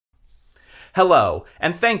Hello,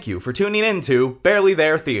 and thank you for tuning in to Barely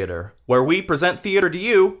There Theater, where we present theater to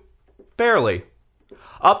you, barely.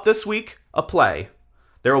 Up this week, a play.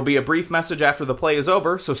 There will be a brief message after the play is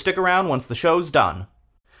over, so stick around once the show's done.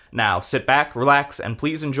 Now, sit back, relax, and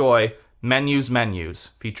please enjoy Menus,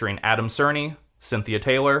 featuring Adam Cerny, Cynthia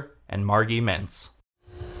Taylor, and Margie Mintz.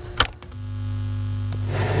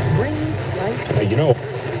 Green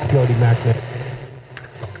light. Jody Magnet.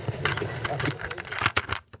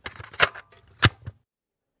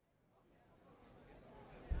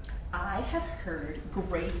 I have heard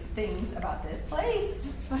great things about this place.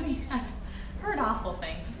 It's funny, I've heard awful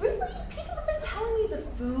things. Really? People have been telling me the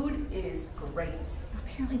food is great.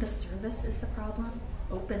 Apparently the service is the problem.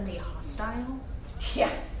 Openly hostile.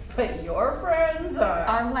 Yeah, but your friends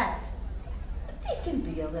Are what? They can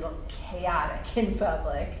be a little chaotic in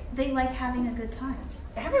public. They like having a good time.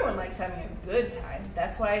 Everyone likes having a good time.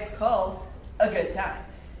 That's why it's called a good time.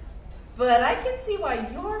 But I can see why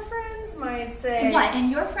your friends might say... What,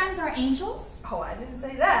 and your friends are angels? Oh, I didn't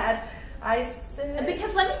say that. I said...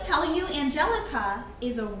 Because let me tell you, Angelica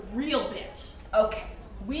is a real bitch. Okay,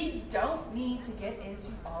 we don't need to get into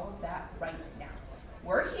all of that right now.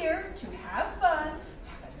 We're here to have fun,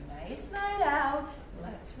 have a nice night out,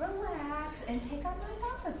 let's relax, and take our mind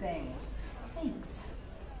off of things. Thanks.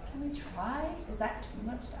 Can we try? Is that too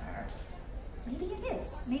much to ask? Maybe it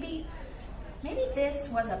is. Maybe this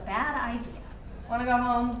was a bad idea. Want to go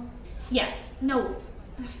home? Yes. No.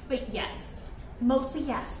 But yes. Mostly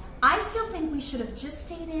yes. I still think we should have just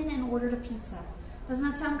stayed in and ordered a pizza. Doesn't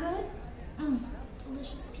that sound good?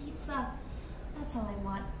 Delicious pizza. That's all I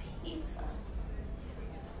want. Pizza.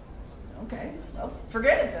 Okay, well,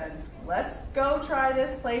 forget it then. Let's go try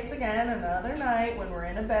this place again another night when we're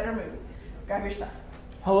in a better mood. Grab your stuff.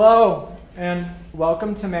 Hello, and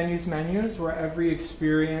welcome to Menus, where every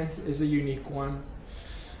experience is a unique one.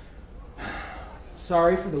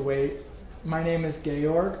 Sorry for the wait. My name is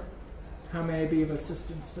Georg. How may I be of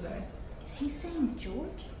assistance today? Is he saying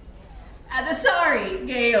George? Sorry,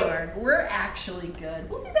 Georg. We're actually good.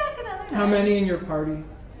 We'll be back another night. How many in your party?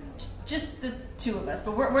 Just the two of us,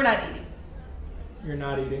 but we're not eating. You're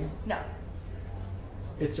not eating? No.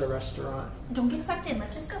 It's a restaurant. Don't get sucked in.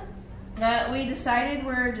 Let's just go. We decided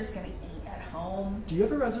we're just going to eat at home. Do you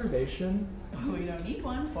have a reservation? We don't need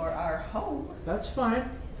one for our home. That's fine.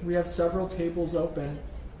 We have several tables open.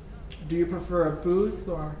 Do you prefer a booth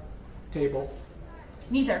or table?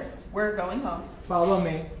 Neither. We're going home. Follow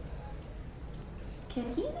me.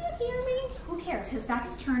 Can he not hear me? Who cares? His back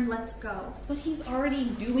is turned. Let's go. But he's already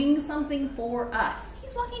doing something for us.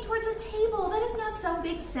 He's walking towards a table. That is not some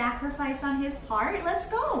big sacrifice on his part. Let's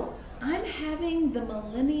go. I'm having the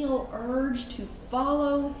millennial urge to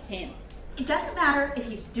follow him. It doesn't matter if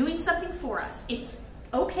he's doing something for us. It's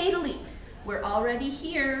okay to leave. We're already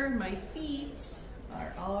here. My feet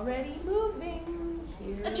are already moving.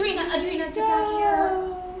 Here Adrena, get back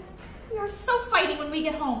here. We are so fighting when we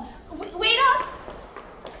get home. Wait up!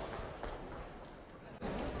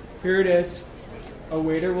 Here it is. A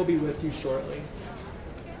waiter will be with you shortly.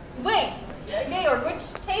 Wait, Georg,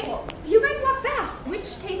 which table? You guys walk fast.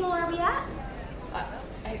 Which table are we at?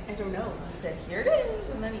 I don't know. He said, here it is,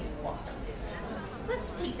 and then he walked.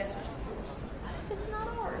 Let's take this one. What if it's not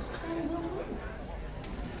ours? Then we'll move.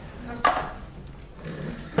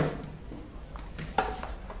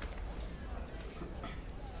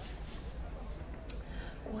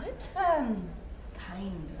 What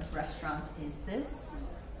kind of restaurant is this?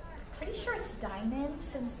 Pretty sure it's dine-in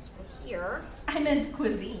since we're here. I meant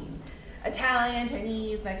cuisine. Italian,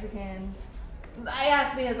 Chinese, Mexican. I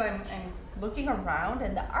asked because I'm looking around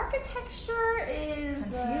and the architecture is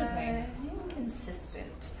confusing.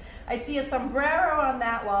 Inconsistent. I see a sombrero on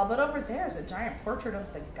that wall, but over there is a giant portrait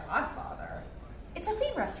of the Godfather. It's a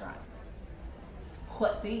theme restaurant.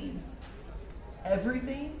 What theme?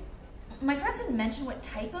 Everything? My friends didn't mention what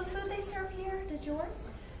type of food they serve here. Did yours?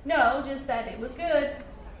 No, just that it was good.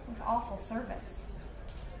 With awful service.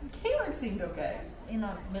 Georg seemed okay. In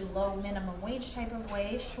a low minimum wage type of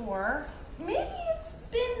way, sure. Maybe it's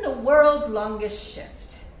been the world's longest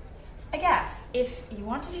shift. I guess, if you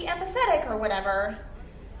want to be empathetic or whatever.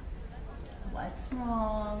 What's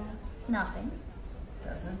wrong? Nothing.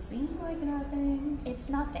 Doesn't seem like nothing. It's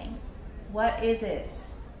nothing. What is it?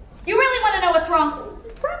 You really want to know what's wrong?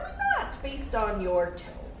 Probably not, based on your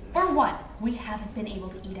tone. For one, we haven't been able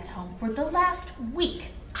to eat at home for the last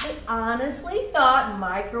week. I honestly thought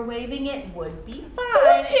microwaving it would be For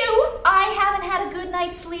fine. two, I haven't had a good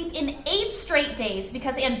night's sleep in 8 straight days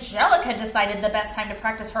because Angelica decided the best time to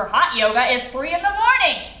practice her hot yoga is 3 in the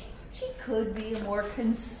morning. She could be a more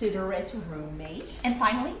considerate roommate. And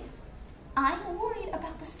finally, I'm worried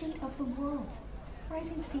about the state of the world.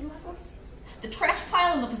 Rising sea levels, the trash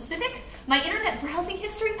pile in the Pacific, my internet browsing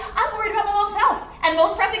history. I'm worried about my mom's health. And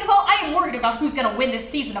most pressing of all, I am worried about who's gonna win this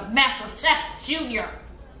season of MasterChef Junior.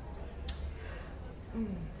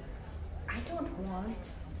 I don't want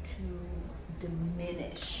to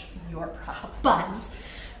diminish your problems.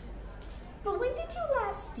 But when did you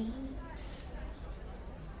last eat?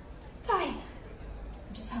 Fine.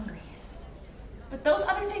 I'm just hungry. But those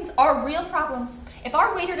other things are real problems. If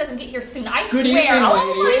our waiter doesn't get here soon, I Good swear. evening,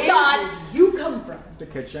 Oh ladies. my god! Where you come from? The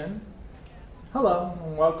kitchen. Hello,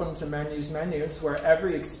 and welcome to Menus, where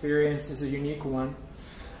every experience is a unique one.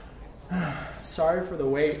 Sorry for the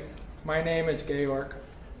wait. My name is Georg.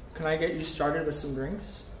 Can I get you started with some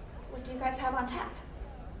drinks? What do you guys have on tap?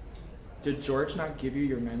 Did George not give you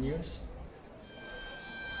your menus?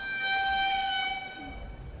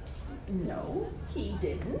 No, he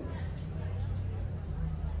didn't.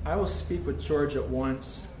 I will speak with George at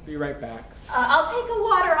once. Be right back. I'll take a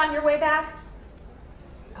water on your way back.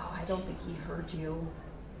 Oh, I don't think he heard you.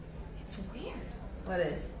 It's weird. What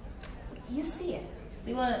is? You see it.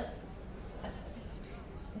 See what?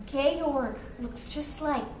 Georg looks just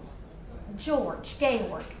like George.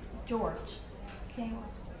 Georg.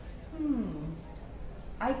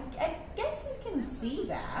 I guess you can see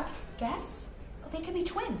that. Guess? They could be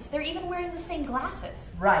twins. They're even wearing the same glasses.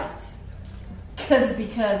 Right.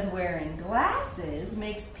 Because wearing glasses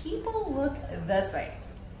makes people look the same.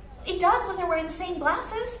 It does when they're wearing the same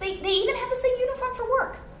glasses. They even have the same uniform for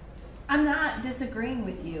work. I'm not disagreeing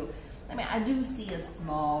with you. I mean, I do see a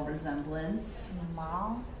small resemblance.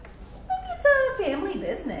 Small? Maybe it's a family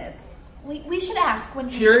business. We should ask when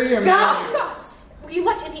Here are your God! menus. You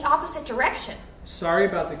left in the opposite direction. Sorry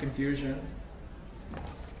about the confusion.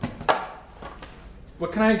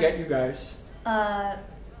 What can I get you guys? Can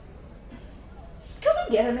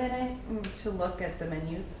we get a minute to look at the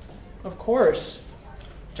menus? Of course.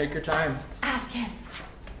 Take your time. Ask him.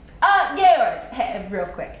 Georg, hey, real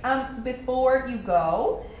quick. Before you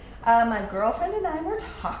go, my girlfriend and I were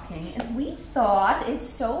talking, and we thought it's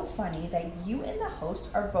so funny that you and the host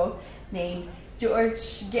are both named Georg.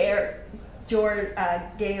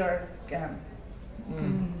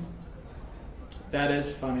 That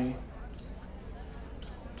is funny.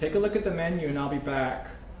 Take a look at the menu and I'll be back.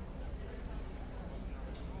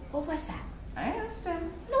 What was that? I asked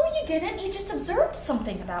him. No, you didn't. You just observed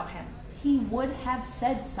something about him. He would have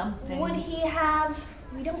said something. Would he have?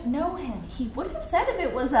 We don't know him. He would have said if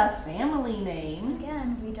it was a family name.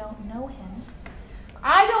 Again, we don't know him.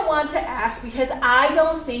 I don't want to ask because I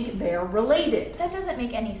don't think they're related. That doesn't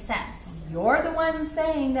make any sense. You're the one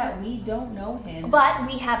saying that we don't know him. But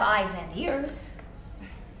we have eyes and ears.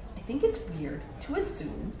 I think it's weird to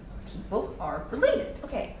assume people are related.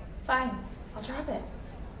 Okay, fine. I'll drop it.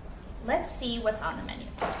 Let's see what's on the menu.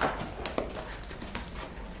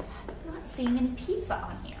 I'm not seeing any pizza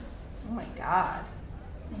on here. Oh my god.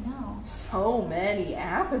 I know. So many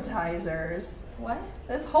appetizers. What?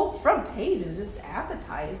 This whole front page is just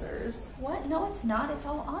appetizers. What? No, it's not. It's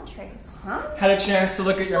all entrees. Huh? Had a chance to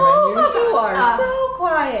look at your Oh, menus? you are so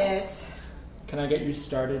quiet. Can I get you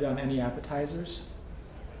started on any appetizers?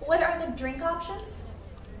 What are the drink options?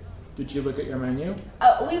 Did you look at your menu?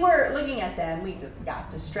 We were looking at them. We just got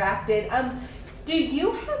distracted. Do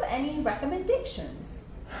you have any recommendations?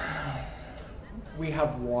 We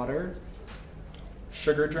have water,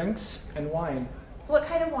 sugar drinks, and wine. What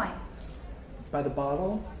kind of wine? By the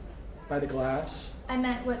bottle, by the glass, I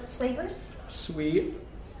meant what flavors? sweet,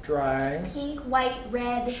 dry. Pink, white,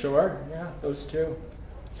 red. Sure, yeah, those two.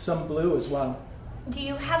 Some blue as well. Do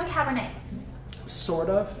you have a Cabernet? Sort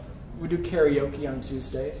of. We do karaoke on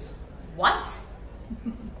Tuesdays. What?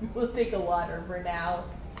 We'll take a water for now.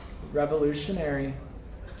 Revolutionary.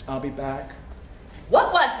 I'll be back.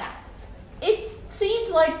 What was that? It seemed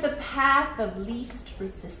like the path of least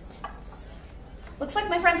resistance. Looks like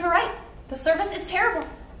my friends were right. The service is terrible.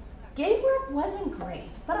 Georg wasn't great,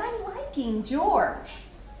 but I'm liking George.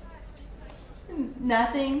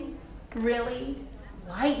 Nothing, really.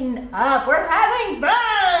 Lighten up. We're having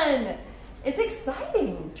fun. It's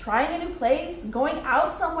exciting. Trying a new place, going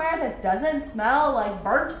out somewhere that doesn't smell like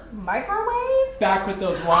burnt microwave. Back with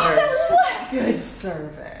those waters. What good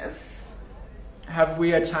service. Have we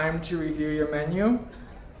had time to review your menu?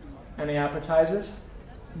 Any appetizers?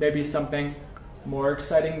 Maybe something more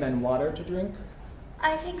exciting than water to drink?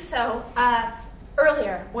 I think so.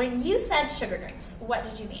 Earlier, when you said sugar drinks, what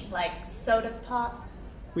did you mean? Like soda pop?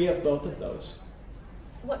 We have both of those.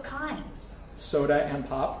 What kinds? Soda and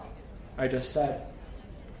pop. I just said.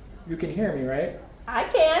 You can hear me, right? I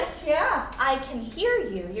can, yeah. I can hear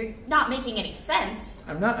you. You're not making any sense.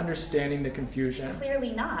 I'm not understanding the confusion.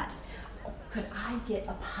 Clearly not. Could I get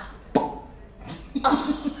a pop? No,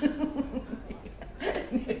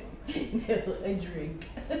 a drink.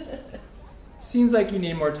 Seems like you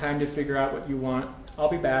need more time to figure out what you want. I'll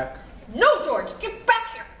be back. No, George, get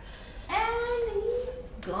back here. And he's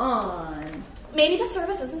gone. Maybe the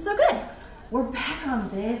service isn't so good. We're back on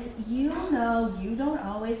this. You know you don't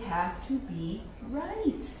always have to be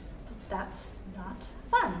right. That's not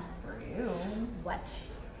fun. For you. What?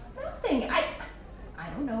 Nothing. I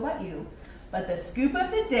don't know about you, but the scoop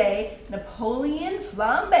of the day, Napoleon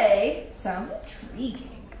flambe, sounds intriguing.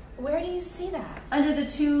 Where do you see that? Under the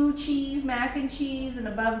 2 cheese, mac and cheese, and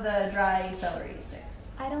above the dry celery sticks.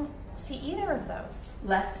 I don't see either of those.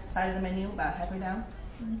 Left side of the menu, about halfway down.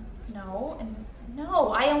 No, and no,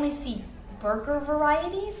 I only see burger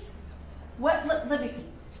varieties. What? Let me see.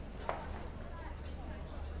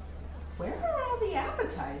 Where are all the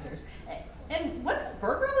appetizers? And what's a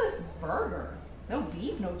burgerless burger? No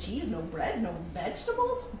beef, no cheese, no bread, no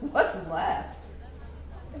vegetables? What's left?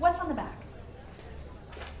 What's on the back?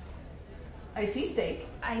 I see steak.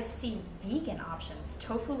 I see vegan options.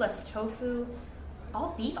 Tofu, less tofu.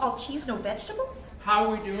 All beef, all cheese, no vegetables? How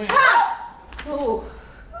are we doing? Oh.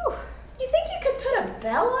 You think you could put a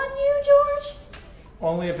bell on you, George?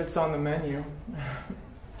 Only if it's on the menu.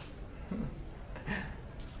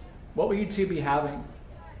 What will you two be having?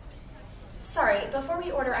 Sorry, before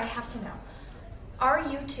we order, I have to know. Are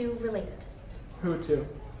you two related? Who to?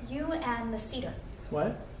 You and the cedar.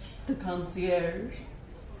 What? The concierge.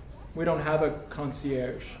 We don't have a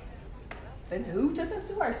concierge. Then who took us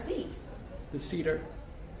to our seat? The cedar.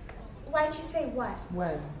 Why'd you say what?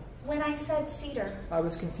 When? When I said cedar. I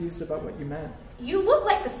was confused about what you meant. You look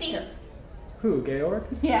like the cedar. Who, Georg?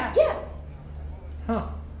 Yeah. Yeah. Huh.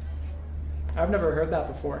 I've never heard that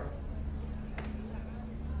before.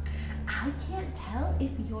 I can't tell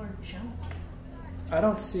if you're joking. I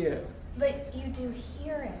don't see it. But you do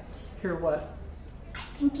hear it. Hear what? I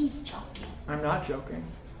think he's joking. I'm not joking.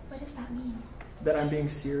 What does that mean? That I'm being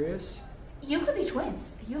serious? You could be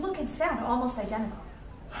twins. You look and sound almost identical.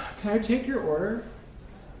 Can I take your order?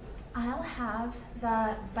 I'll have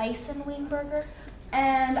the bison wing burger.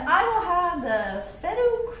 And I will have the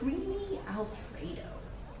feta creamy Alfredo.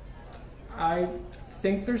 I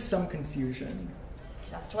think there's some confusion.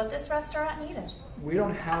 Just what this restaurant needed. We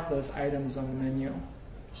don't have those items on the menu.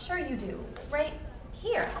 Sure you do. Right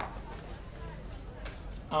here.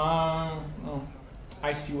 Oh,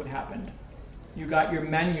 I see what happened. You got your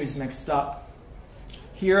menus mixed up.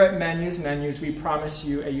 Here at Menus, we promise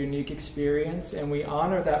you a unique experience, and we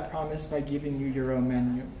honor that promise by giving you your own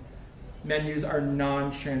menu. Menus are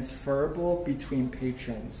non-transferable between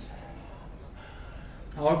patrons.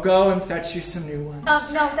 I'll go and fetch you some new ones.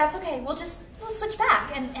 No, that's okay. We'll switch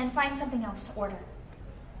back and find something else to order.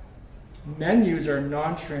 Menus are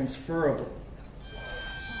non-transferable.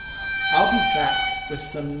 I'll be back with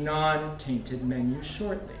some non-tainted menus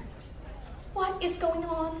shortly. What is going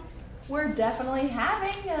on? We're definitely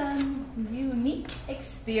having a unique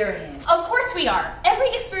experience. Of course we are. Every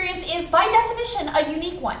experience is, by definition, a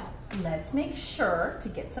unique one. Let's make sure to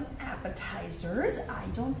get some appetizers. I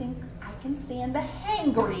don't think I can stand the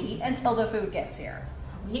hangry until the food gets here.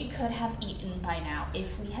 We could have eaten by now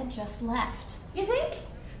if we had just left. You think?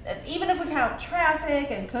 Even if we count traffic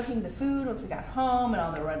and cooking the food once we got home and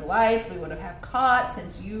all the red lights, we would have caught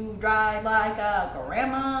since you drive like a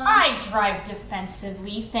grandma. I drive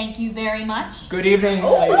defensively, thank you very much. Good evening,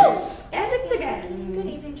 ladies. And again. Good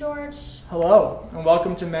evening, George. Hello, and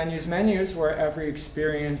welcome to Menus, where every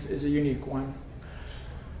experience is a unique one.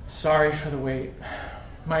 Sorry for the wait.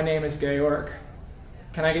 My name is Georg.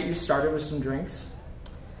 Can I get you started with some drinks?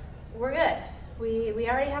 We're good. We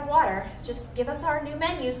already have water. Just give us our new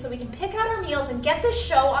menu so we can pick out our meals and get this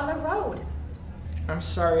show on the road. I'm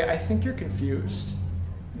sorry, I think you're confused.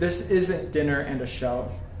 This isn't dinner and a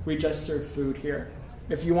show. We just serve food here.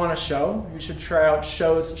 If you want a show, you should try out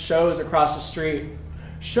shows across the street.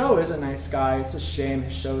 Show is a nice guy. It's a shame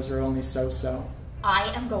his shows are only so-so.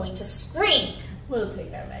 I am going to scream. We'll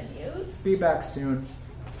take our menus. Be back soon.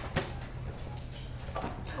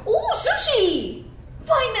 Ooh, sushi!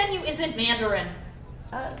 My menu isn't Mandarin.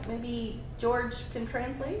 Maybe George can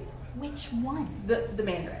translate? Which one? The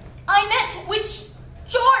Mandarin. I meant which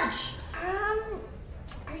George!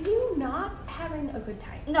 Are you not having a good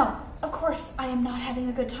time? No, of course I am not having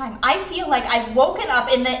a good time. I feel like I've woken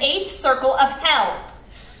up in the 8th circle of hell.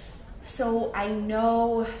 So I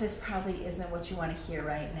know this probably isn't what you want to hear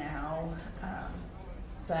right now,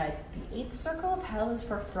 but the 8th circle of hell is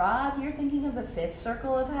for fraud. You're thinking of the 5th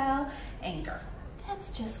circle of hell, anger.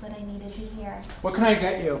 That's just what I needed to hear. What can I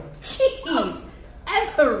get you? Jeez,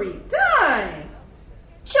 every time.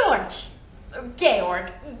 George!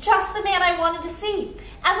 Georg, just the man I wanted to see.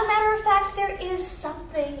 As a matter of fact, there is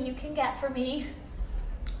something you can get for me.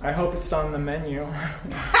 I hope it's on the menu.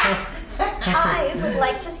 I would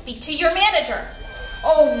like to speak to your manager.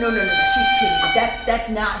 Oh, no, she's kidding. That's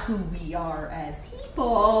not who we are as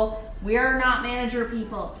people. We're not manager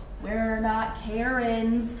people. We're not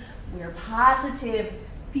Karens. We're positive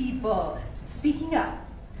people. Speaking of,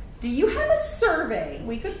 do you have a survey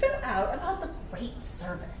we could fill out about the great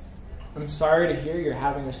service? I'm sorry to hear you're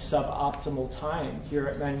having a suboptimal time here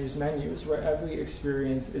at Menus, where every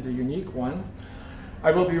experience is a unique one.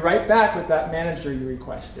 I will be right back with that manager you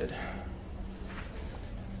requested.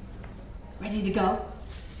 Ready to go?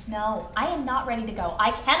 No, I am not ready to go.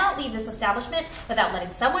 I cannot leave this establishment without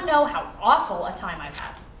letting someone know how awful a time I've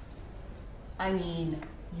had. I mean,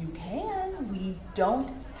 you can. We don't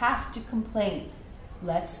have to complain.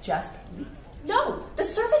 Let's just leave. No, the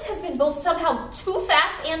service has been both somehow too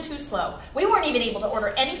fast and too slow. We weren't even able to order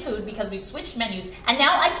any food because we switched menus, and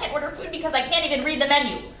now I can't order food because I can't even read the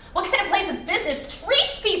menu. What kind of place of business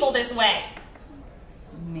treats people this way?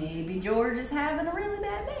 Maybe George is having a really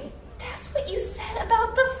bad day. That's what you said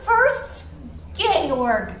about the first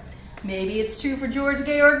Georg. Maybe it's true for George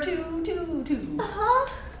Georg too.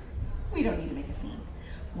 Uh-huh. We don't need to make a scene.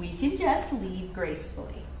 We can just leave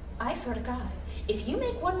gracefully. I swear to God, if you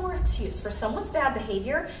make one more excuse for someone's bad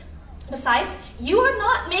behavior, besides, you are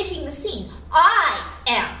not making the scene. I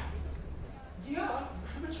am. Yeah,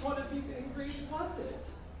 which one of these ingredients was it?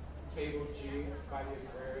 Table G by the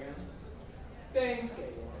aquarium. Thanks, Georg.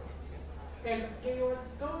 And Georg,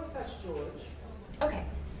 go and fetch George. Okay,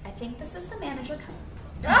 I think this is the manager coming.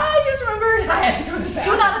 I just remembered I have to go to the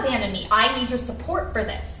bathroom. Do not abandon me. I need your support for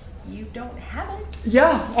this. You don't have it?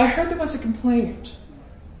 Yeah, I heard there was a complaint.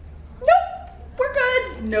 Nope, we're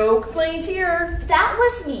good. No complaint here. That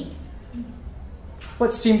was me.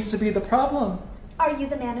 What seems to be the problem? Are you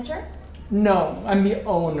the manager? No, I'm the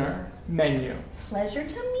owner. Menu. Pleasure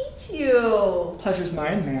to meet you. Pleasure's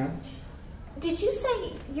mine, man. Did you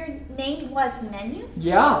say your name was Menu?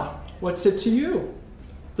 Yeah, what's it to you?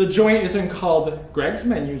 The joint isn't called Greg's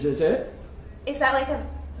Menus, is it? Is that like a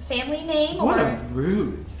family name What or? a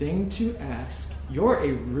rude thing to ask. You're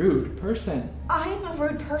a rude person. I'm a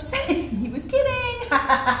rude person? He was kidding.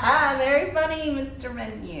 Very funny, Mr.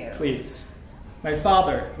 Menu. Please. My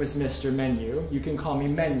father was Mr. Menu. You can call me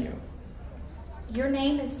Menu. Your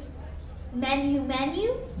name is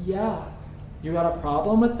Menu? Yeah. You got a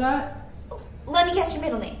problem with that? Let me guess your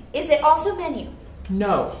middle name. Is it also Menu?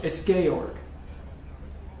 No, it's Georg.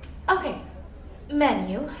 Okay,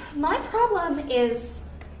 Menu. My problem is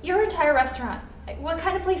your entire restaurant. What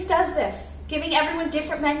kind of place does this? Giving everyone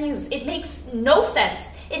different menus. It makes no sense.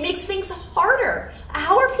 It makes things harder.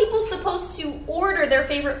 How are people supposed to order their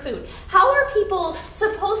favorite food? How are people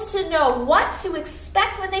supposed to know what to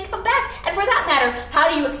expect when they come back? And for that matter, how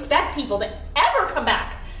do you expect people to ever come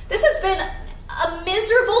back? This has been a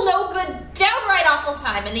miserable, no good, downright awful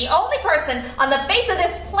time, and the only person on the face of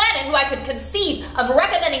this planet who I could conceive of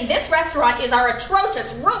recommending this restaurant is our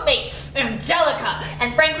atrocious roommate, Angelica.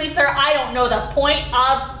 And frankly, sir, I don't know the point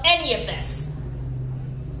of any of this.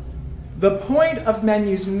 The point of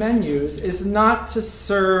Menus is not to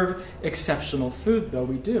serve exceptional food, though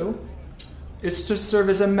we do. It's to serve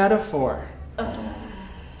as a metaphor.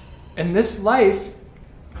 In this life,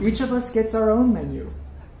 each of us gets our own menu.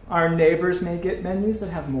 Our neighbors may get menus that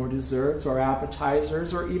have more desserts or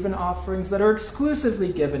appetizers or even offerings that are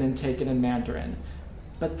exclusively given and taken in Mandarin.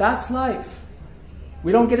 But that's life.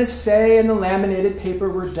 We don't get a say in the laminated paper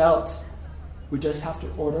we're dealt. We just have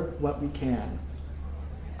to order what we can.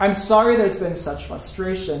 I'm sorry there's been such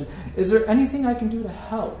frustration. Is there anything I can do to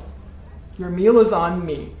help? Your meal is on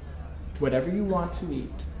me. Whatever you want to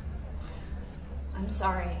eat. I'm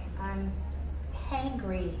sorry. I'm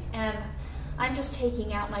hangry, and I'm just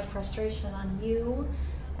taking out my frustration on you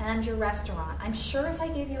and your restaurant. I'm sure if I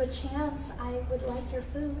gave you a chance, I would like your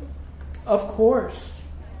food. Of course.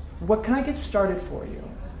 What can I get started for you?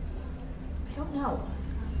 I don't know.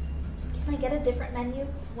 Can I get a different menu?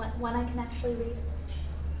 One I can actually read?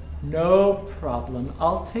 No problem.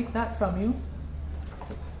 I'll take that from you.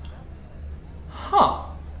 Huh.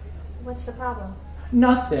 What's the problem?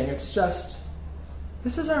 Nothing. It's just,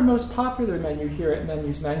 this is our most popular menu here at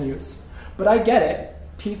Menus. But I get it.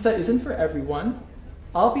 Pizza isn't for everyone.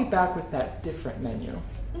 I'll be back with that different menu.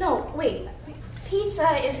 No, wait.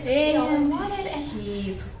 Pizza is And I wanted, and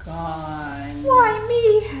he's gone. why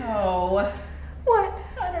me? No, What?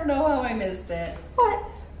 I don't know how I missed it. What?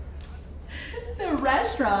 The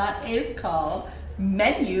restaurant is called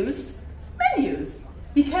menus.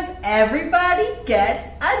 Because everybody gets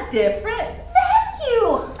a different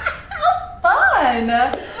menu. How fun!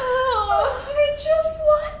 Oh, I just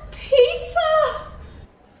want pizza!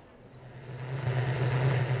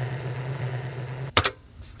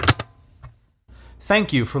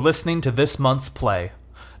 Thank you for listening to this month's play.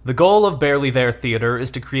 The goal of Barely There Theater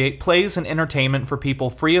is to create plays and entertainment for people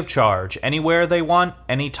free of charge, anywhere they want,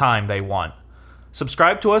 anytime they want.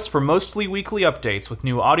 Subscribe to us for mostly weekly updates with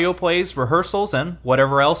new audio plays, rehearsals, and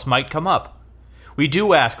whatever else might come up. We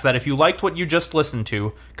do ask that if you liked what you just listened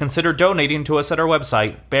to, consider donating to us at our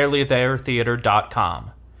website,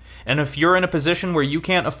 barelytheretheater.com. And if you're in a position where you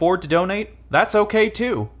can't afford to donate, that's okay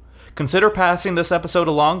too. Consider passing this episode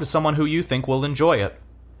along to someone who you think will enjoy it.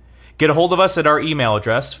 Get a hold of us at our email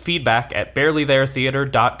address,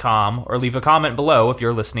 feedback@barelytheretheater.com, or leave a comment below if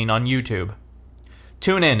you're listening on YouTube.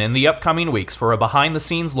 Tune in the upcoming weeks for a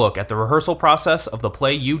behind-the-scenes look at the rehearsal process of the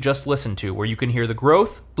play you just listened to, where you can hear the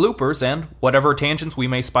growth, bloopers, and whatever tangents we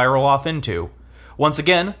may spiral off into. Once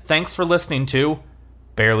again, thanks for listening to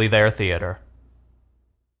Barely There Theater.